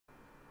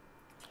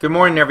Good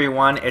morning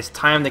everyone, it's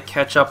time to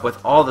catch up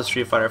with all the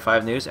Street Fighter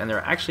V news, and there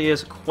actually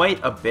is quite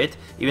a bit,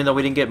 even though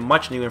we didn't get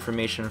much new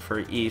information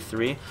for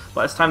E3,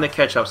 but it's time to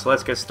catch up, so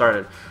let's get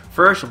started.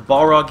 First,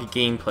 Balrog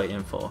gameplay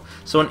info.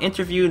 So an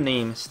interview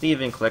named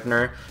Steven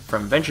Kleckner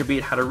from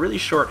VentureBeat had a really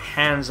short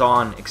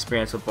hands-on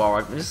experience with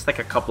Balrog, just like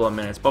a couple of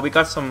minutes, but we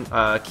got some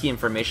key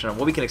information on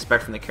what we can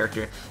expect from the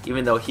character,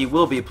 even though he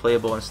will be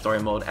playable in story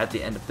mode at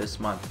the end of this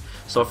month.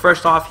 So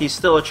first off, he's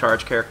still a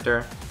charge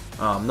character.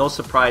 No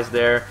surprise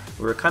there.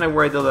 We were kind of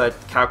worried though that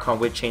Capcom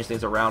would change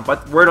things around,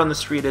 but word on the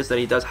street is that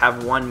he does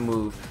have one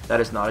move that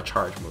is not a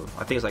charge move.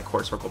 I think it's like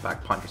quarter circle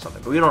back punch or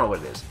something, but we don't know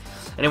what it is.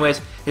 Anyways,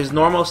 his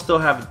normals still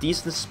have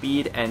decent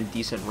speed and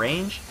decent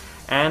range,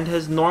 and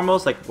his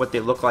normals, like what they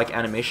look like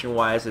animation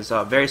wise, is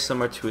very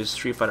similar to his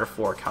Street Fighter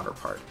 4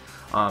 counterpart.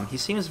 He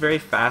seems very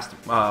fast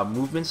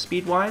movement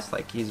speed wise,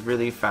 like he's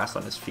really fast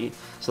on his feet,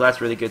 so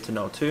that's really good to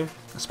know too,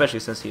 especially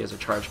since he is a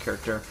charge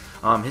character.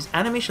 His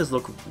animations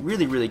look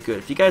really good.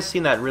 If you guys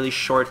seen that really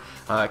short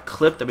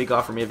clip that we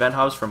got from Event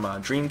House from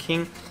Dream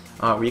King,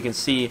 where you can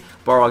see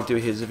Balrog do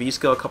his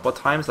V-skill a couple of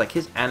times, like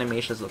his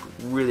animations look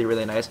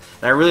really nice,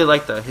 and I really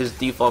like his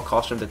default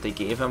costume that they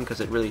gave him,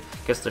 because it really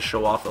gets to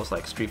show off those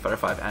like Street Fighter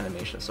V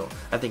animations, so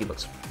I think it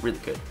looks really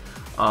good.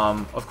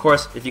 Of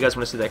course, if you guys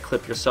want to see that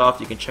clip yourself,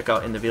 you can check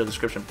out in the video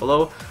description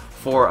below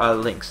for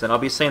links, and I'll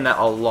be saying that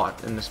a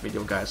lot in this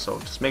video, guys, so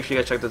just make sure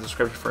you guys check the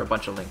description for a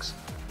bunch of links.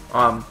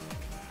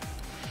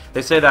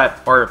 They say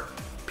that, or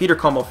Peter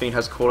Como Fiend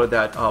has quoted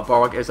that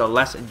Balrog is a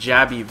less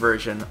jabby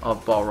version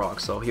of Balrog,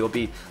 so he'll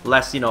be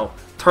less,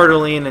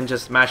 turtling and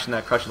just mashing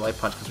that crushing light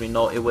punch, because we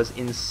know it was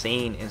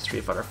insane in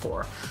Street Fighter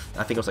 4.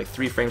 I think it was like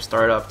 3-frame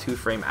startup,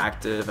 2-frame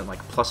active, and like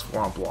 +4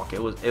 on block.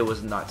 It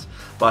was nuts.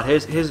 But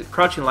his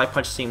crouching light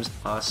punch seems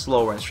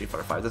slower in Street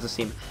Fighter 5. It doesn't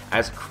seem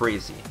as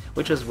crazy,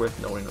 which is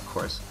worth noting, of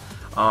course.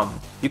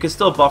 You can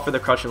still buffer the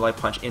crouching light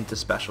punch into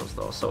specials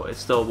though, so it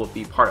still will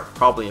be part of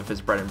probably of his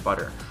bread and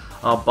butter.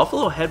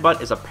 Buffalo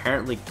Headbutt is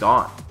apparently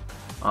gone,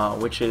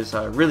 which is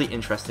really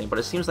interesting, but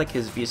it seems like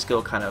his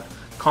V-skill kind of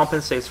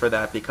compensates for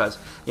that, because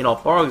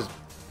Balrog's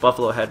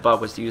Buffalo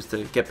Headbutt was used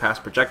to get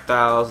past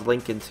projectiles,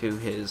 link into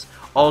his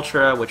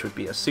Ultra, which would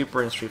be a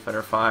super in Street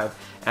Fighter 5,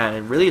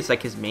 and really it's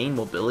like his main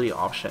mobility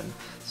option.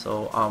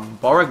 So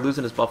Balrog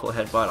losing his Buffalo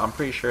Headbutt, I'm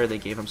pretty sure they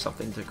gave him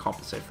something to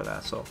compensate for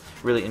that, so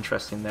really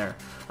interesting there.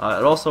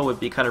 It also would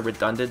be kind of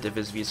redundant if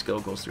his V-skill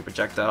goes through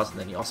projectiles, and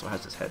then he also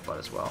has his Headbutt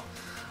as well.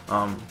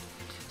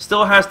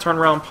 Still has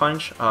turnaround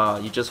punch.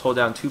 You just hold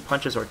down 2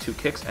 punches or 2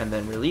 kicks and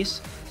then release,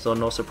 so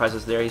no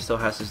surprises there. He still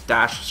has his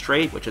dash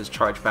straight, which is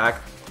charge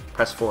back,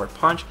 press forward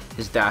punch,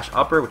 his dash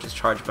upper, which is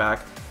charge back,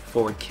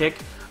 forward kick,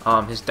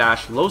 his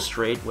dash low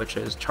straight, which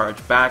is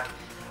charge back,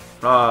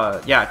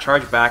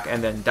 charge back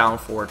and then down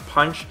forward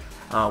punch.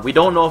 We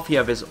don't know if he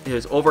has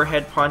his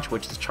overhead punch,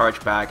 which is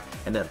charge back,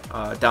 and then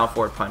down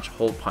forward punch,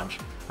 hold punch.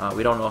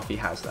 We don't know if he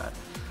has that.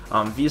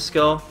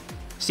 V-skill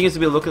seems to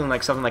be looking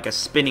like something like a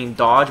spinning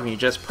dodge when you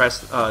just press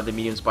the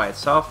mediums by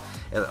itself.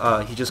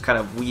 He just kind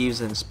of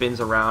weaves and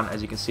spins around,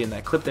 as you can see in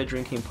that clip that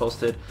Dream King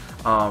posted.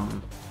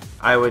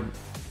 I would,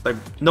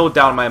 no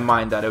doubt in my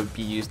mind that it would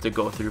be used to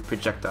go through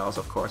projectiles,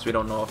 of course. We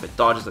don't know if it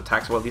dodges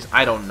attacks, well, at least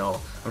I don't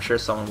know. I'm sure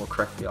someone will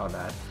correct me on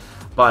that.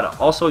 But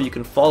also you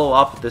can follow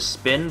up the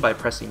spin by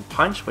pressing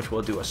punch, which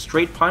will do a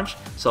straight punch,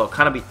 so it'll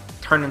kind of be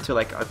turned into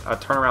like a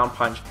turnaround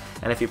punch,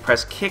 and if you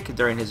press kick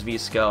during his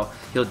V-skill,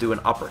 he'll do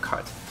an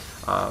uppercut.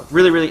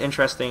 Really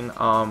interesting.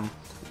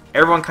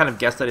 Everyone kind of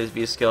guessed that his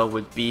V-skill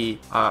would be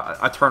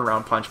a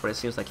turnaround punch, but it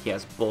seems like he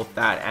has both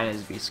that and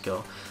his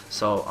V-skill.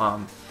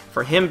 So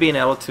for him being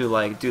able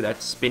to do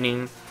that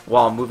spinning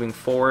while moving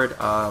forward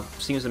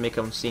seems to make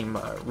him seem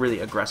really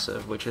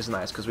aggressive, which is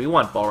nice, because we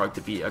want Balrog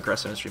to be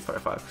aggressive in Street Fighter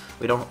 5.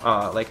 We don't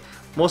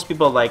most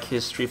people like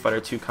his Street Fighter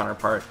 2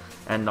 counterpart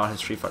and not his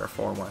Street Fighter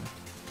 4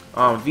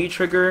 one.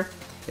 V-trigger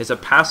is a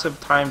passive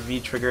timed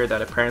V-trigger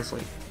that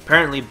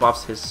apparently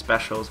buffs his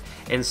specials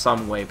in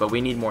some way, but we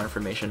need more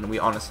information. We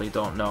honestly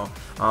don't know.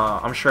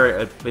 I'm sure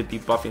it would be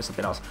buffing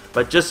something else,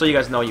 but just so you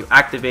guys know, you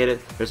activate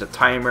it, there's a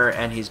timer,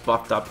 and he's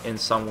buffed up in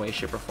some way,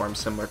 shape, or form,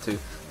 similar to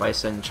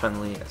Bison,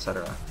 Chun-Li,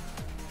 etc.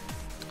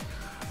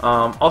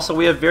 Also,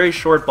 we have very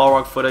short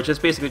Balrog footage. It's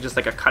basically just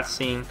like a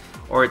cutscene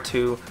or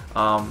two,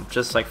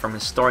 just like from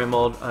his story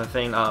mode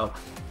thing.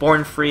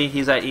 Born Free,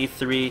 he's at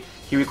E3.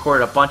 He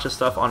recorded a bunch of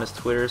stuff on his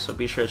Twitter, so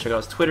be sure to check out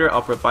his Twitter.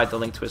 I'll provide the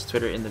link to his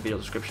Twitter in the video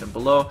description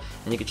below,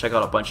 and you can check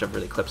out a bunch of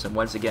really clips. And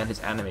once again,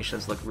 his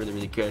animations look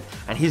really good,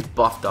 and he's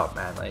buffed up,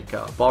 man. Like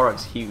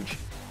Balrog's huge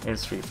in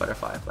Street Fighter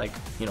 5, like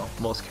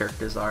most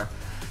characters are.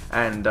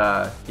 And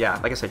yeah,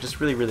 like I said, just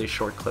really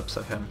short clips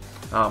of him.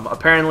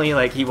 Apparently,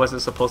 like, he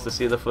wasn't supposed to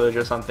see the footage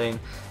or something,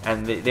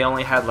 and they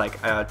only had like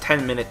a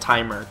 10-minute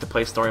timer to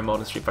play story mode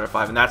in Street Fighter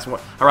 5, and that's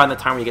around the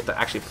time where you get to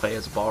actually play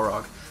as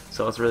Balrog.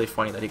 So it's really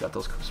funny that he got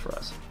those clips for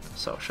us.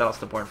 So shoutouts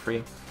to Born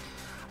Free.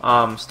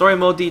 Story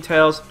mode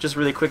details, just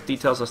really quick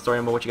details on story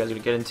mode, what you guys are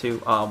going to get into.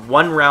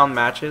 1-round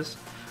matches,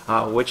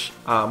 which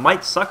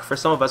might suck for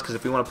some of us, because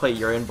if we want to play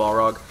Yuri and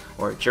Balrog,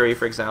 or Jerry,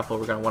 for example,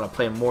 we're going to want to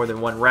play more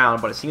than one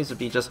round, but it seems to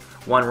be just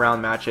one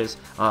round matches.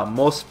 For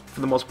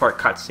the most part,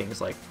 cutscenes,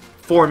 like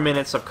 4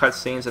 minutes of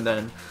cutscenes, and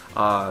then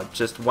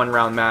just one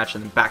round match,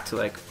 and then back to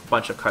like a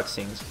bunch of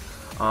cutscenes.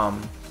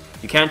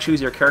 You can't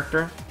choose your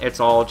character. It's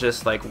all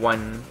just like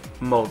one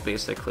mode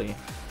basically.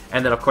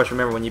 And then of course,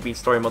 remember, when you beat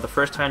story mode the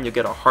first time, you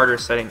get a harder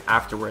setting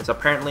afterwards.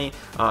 Apparently,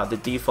 the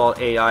default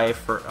AI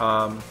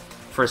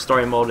for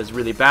story mode is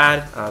really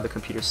bad. The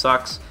computer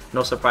sucks.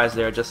 No surprise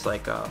there, just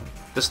like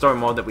the story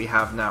mode that we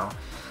have now.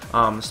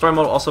 Story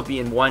mode will also be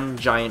in one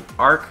giant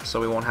arc,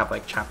 so we won't have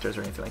like chapters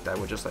or anything like that.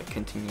 We'll just like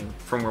continue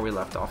from where we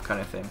left off,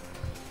 kind of thing.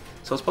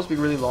 So it's supposed to be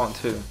really long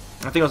too.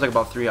 I think it was like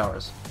about 3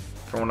 hours,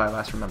 from what I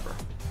last remember.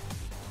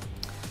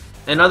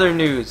 In other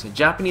news,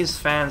 Japanese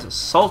fans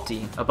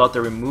salty about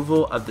the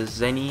removal of the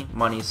Zenny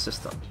money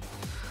system.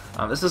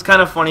 This is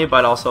kind of funny,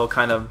 but also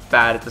kind of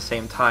bad at the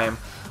same time.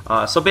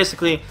 So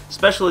basically,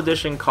 special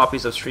edition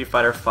copies of Street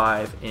Fighter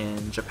V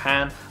in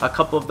Japan, a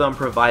couple of them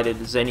provided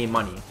Zenny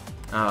money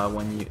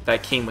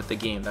that came with the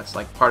game. That's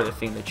like part of the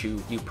thing that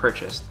you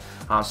purchased.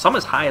 Some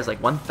as high as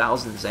like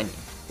 1,000 Zenny,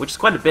 which is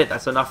quite a bit.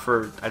 That's enough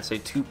for, I'd say,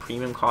 2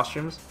 premium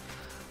costumes.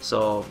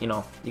 So, you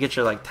know, you get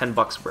your like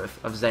 $10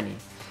 worth of Zenny.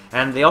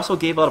 And they also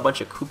gave out a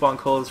bunch of coupon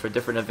codes for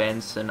different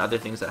events and other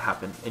things that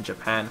happened in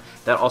Japan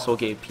that also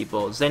gave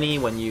people Zenny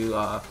when you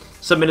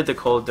submitted the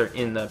code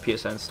in the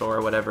PSN store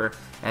or whatever.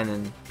 And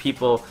then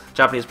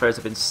Japanese players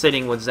have been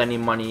sitting with Zenny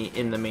money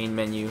in the main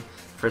menu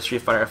for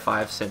Street Fighter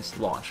V since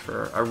launch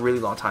for a really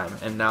long time.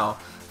 And now,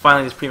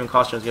 finally, this premium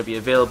costume is going to be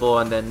available,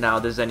 and then now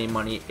the Zenny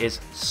money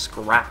is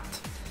scrapped.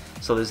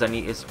 So the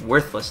Zenny is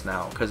worthless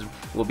now, because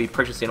we'll be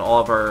purchasing all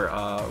of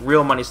our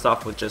real money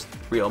stuff with just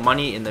real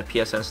money in the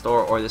PSN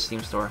store or the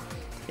Steam store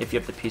if you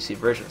have the PC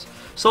versions.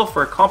 So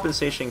for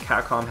compensation,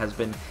 Capcom has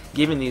been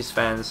giving these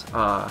fans,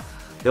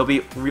 they'll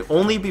be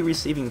only be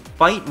receiving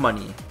fight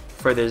money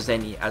for their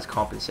Zenny as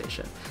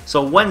compensation.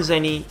 So 1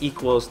 Zenny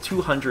equals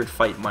 200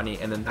 fight money,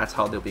 and then that's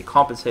how they'll be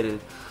compensated.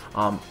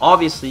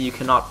 Obviously, you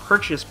cannot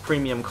purchase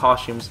premium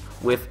costumes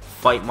with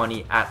fight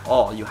money at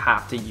all. You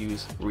have to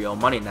use real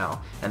money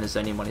now, and the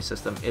Zenny money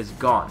system is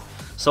gone.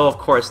 So of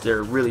course,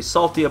 they're really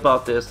salty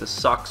about this. This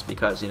sucks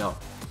because, you know,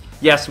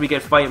 yes, we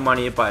get fight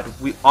money, but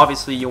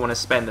obviously you want to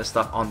spend this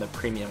stuff on the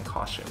premium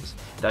costumes.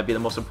 That'd be the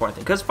most important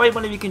thing, because fight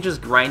money, you can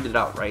just grind it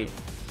out, right?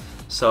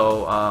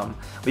 So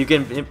we've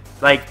been,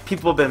 like,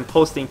 people have been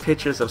posting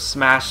pictures of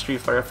Smash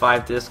Street Fighter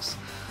V discs.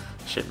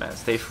 Shit, man,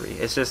 stay free.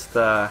 It's just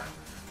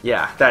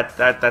yeah,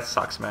 that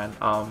sucks, man.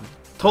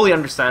 Totally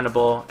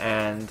understandable,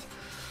 and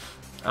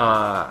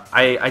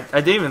I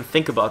didn't even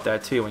think about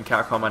that too when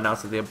Capcom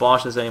announced that they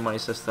abolished the Zenny money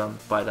system.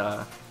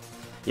 But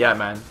yeah,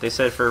 man, they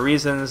said for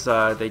reasons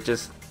they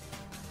just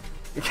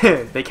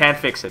they can't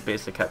fix it.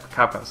 Basically,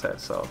 Capcom said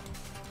so.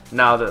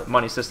 Now the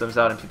money system's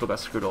out and people got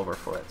screwed over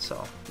for it.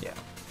 So yeah.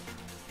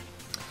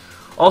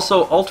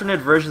 Also, alternate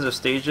versions of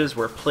stages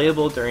were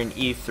playable during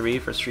E3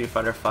 for Street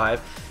Fighter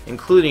V,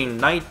 including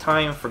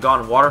Nighttime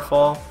Forgotten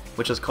Waterfall,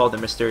 which is called the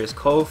Mysterious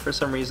Cove for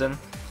some reason,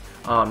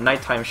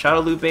 Nighttime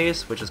Shadowloo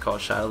Base, which is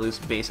called Shadowloo's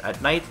Base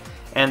at Night,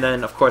 and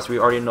then of course we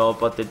already know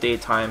about the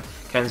Daytime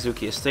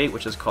Kanzuki Estate,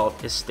 which is called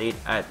Estate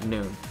at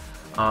Noon.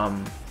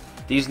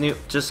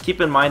 Just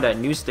keep in mind that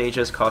new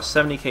stages cost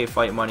 70k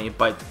fight money,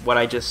 but what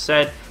I just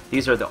said,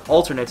 these are the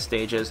alternate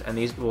stages, and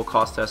these will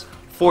cost us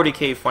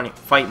 40k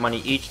fight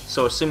money each.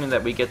 So assuming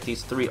that we get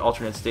these 3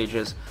 alternate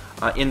stages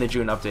in the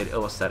June update, it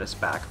will set us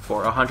back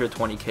for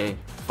 120k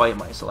fight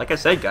money. So like I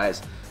said,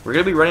 guys, we're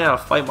going to be running out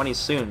of fight money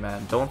soon,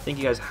 man. Don't think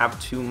you guys have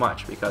too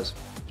much, because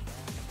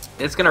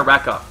it's going to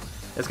rack up.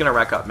 It's going to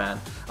rack up, man.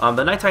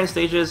 The nighttime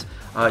stages,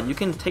 you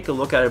can take a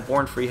look at it.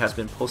 Born Free has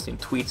been posting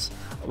tweets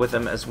with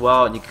them as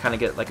well, and you can kind of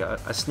get like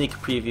a sneak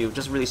preview,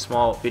 just really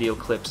small video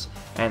clips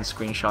and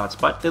screenshots,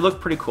 but they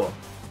look pretty cool.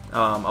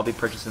 I'll be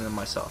purchasing them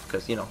myself,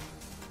 because, you know,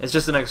 it's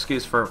just an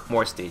excuse for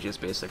more stages,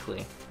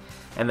 basically.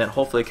 And then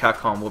hopefully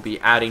Capcom will be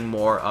adding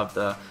more of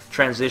the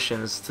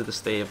transitions to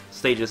the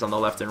stages on the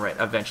left and right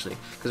eventually.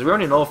 Because we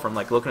already know from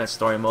like looking at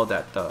story mode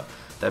that the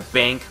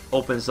bank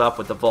opens up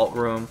with the vault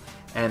room,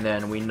 and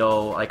then we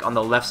know like on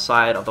the left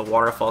side of the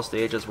waterfall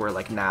stages where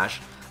like Nash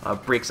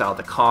breaks out of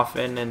the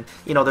coffin, and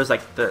you know there's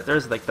like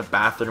the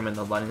bathroom in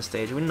the London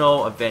stage. We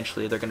know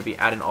eventually they're going to be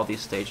adding all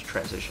these stage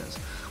transitions,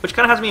 which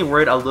kind of has me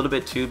worried a little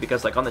bit too,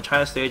 because like on the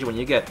China stage, when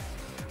you get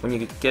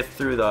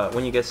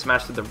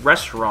smashed through the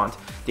restaurant,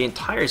 the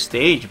entire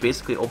stage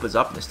basically opens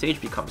up and the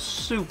stage becomes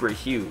super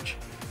huge,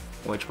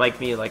 which might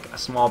be like a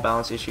small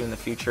balance issue in the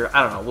future.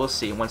 I don't know, we'll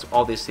see once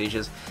all these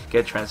stages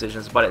get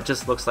transitions, but it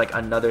just looks like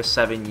another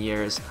 7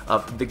 years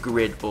of the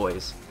Grid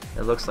boys.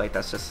 It looks like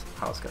that's just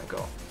how it's gonna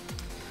go.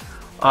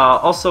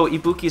 Also,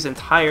 Ibuki's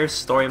entire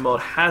story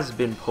mode has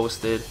been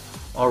posted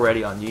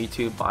already on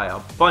YouTube by a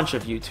bunch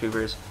of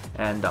YouTubers,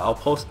 and I'll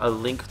post a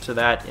link to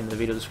that in the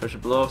video description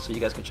below, so you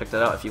guys can check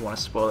that out if you want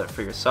to spoil it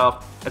for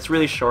yourself. It's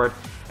really short,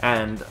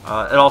 and it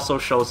also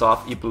shows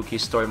off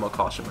Ibuki's story mode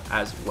costume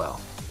as well,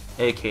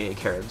 aka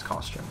Karen's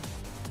costume.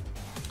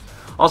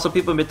 Also,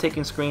 people have been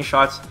taking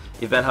screenshots.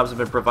 Event Hubs have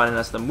been providing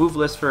us the move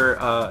list for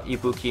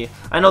Ibuki.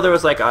 I know there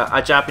was like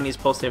a Japanese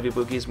posting of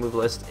Ibuki's move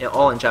list,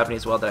 all in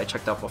Japanese as well, that I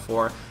checked out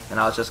before, and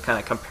I was just kind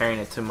of comparing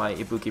it to my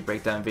Ibuki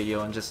breakdown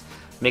video and just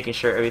making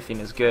sure everything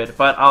is good.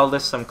 But I'll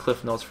list some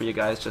cliff notes for you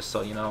guys just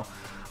so you know.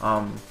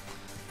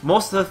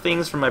 Most of the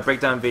things from my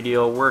breakdown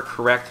video were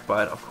correct,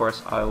 but of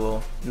course I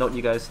will note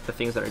you guys the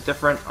things that are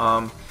different.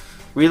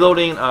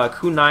 Reloading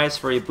kunais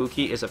for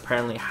Ibuki is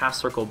apparently half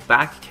circle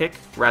back kick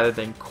rather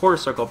than quarter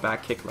circle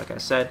back kick, like I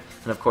said.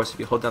 And of course, if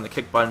you hold down the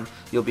kick button,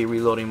 you'll be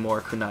reloading more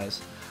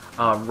kunais.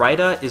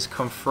 Raida is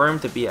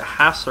confirmed to be a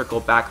half circle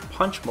back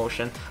punch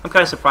motion. I'm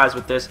kind of surprised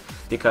with this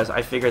because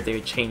I figured they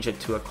would change it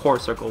to a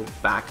quarter circle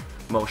back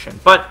motion.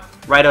 But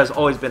Raida has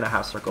always been a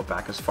half circle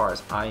back as far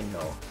as I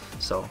know.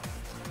 So,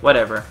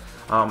 whatever.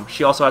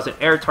 She also has an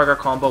air target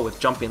combo with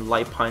jumping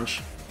light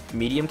punch,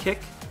 medium kick,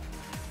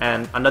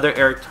 and another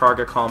air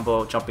target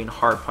combo jumping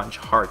hard punch,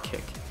 hard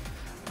kick,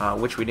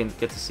 which we didn't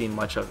get to see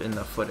much of in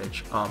the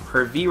footage.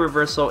 Her V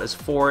reversal is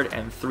forward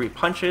and 3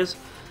 punches.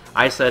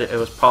 I said it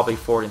was probably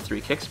forward and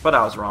 3 kicks, but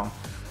I was wrong.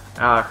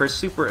 Her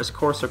super is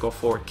core circle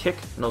forward kick,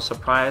 no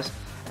surprise,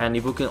 and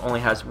Ibuki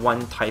only has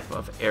one type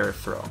of air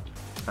throw,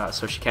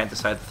 so she can't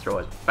decide to throw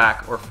it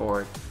back or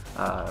forward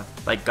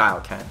like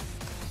Guile can.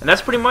 And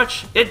that's pretty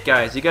much it,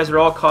 guys. You guys are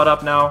all caught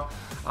up now.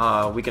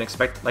 We can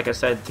expect, like I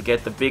said, to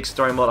get the big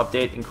story mode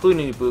update,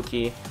 including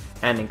Ibuki,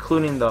 and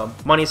including the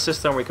money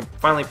system where you can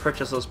finally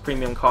purchase those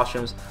premium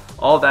costumes.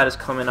 All that is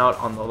coming out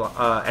on the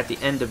at the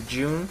end of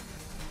June.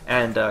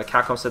 And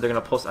Capcom said they're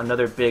going to post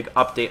another big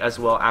update as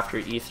well after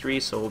E3,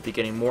 so we'll be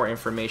getting more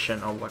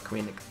information on what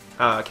we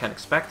can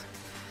expect.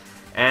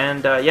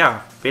 And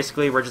yeah,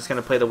 basically we're just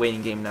going to play the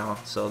waiting game now.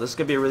 So this is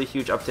going to be a really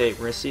huge update. We're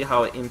going to see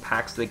how it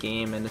impacts the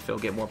game and if it'll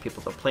get more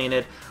people to playing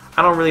it.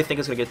 I don't really think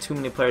it's going to get too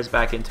many players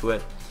back into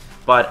it,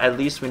 but at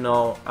least we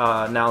know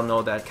now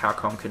know that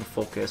Capcom can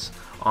focus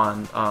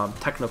on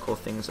technical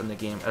things in the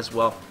game as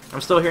well. I'm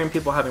still hearing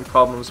people having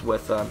problems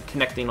with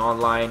connecting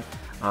online,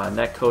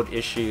 netcode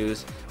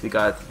issues. We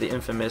got the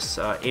infamous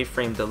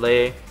A-frame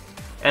delay,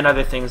 and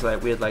other things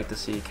that we'd like to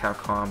see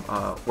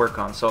Capcom work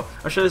on. So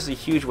I'm sure this is a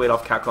huge weight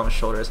off Capcom's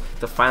shoulders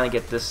to finally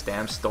get this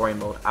damn story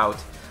mode out.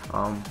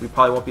 We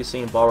probably won't be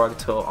seeing Balrog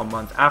till a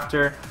month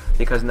after,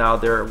 because now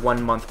they're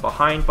 1 month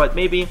behind, but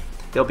maybe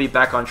they'll be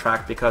back on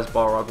track because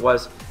Balrog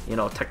was, you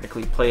know,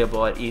 technically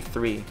playable at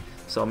E3.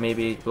 So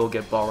maybe we'll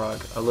get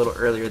Balrog a little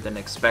earlier than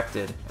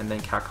expected, and then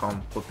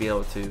Capcom will be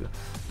able to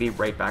be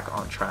right back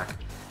on track.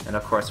 And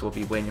of course, we'll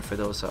be waiting for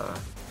those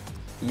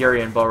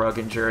Yuri and Balrog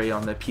and Jury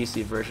on the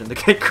PC version to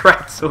get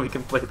cracked so we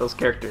can play those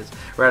characters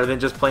rather than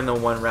just playing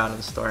them one round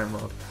in story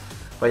mode.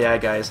 But yeah,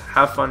 guys,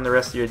 have fun the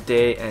rest of your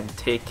day and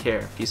take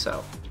care. Peace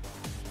out.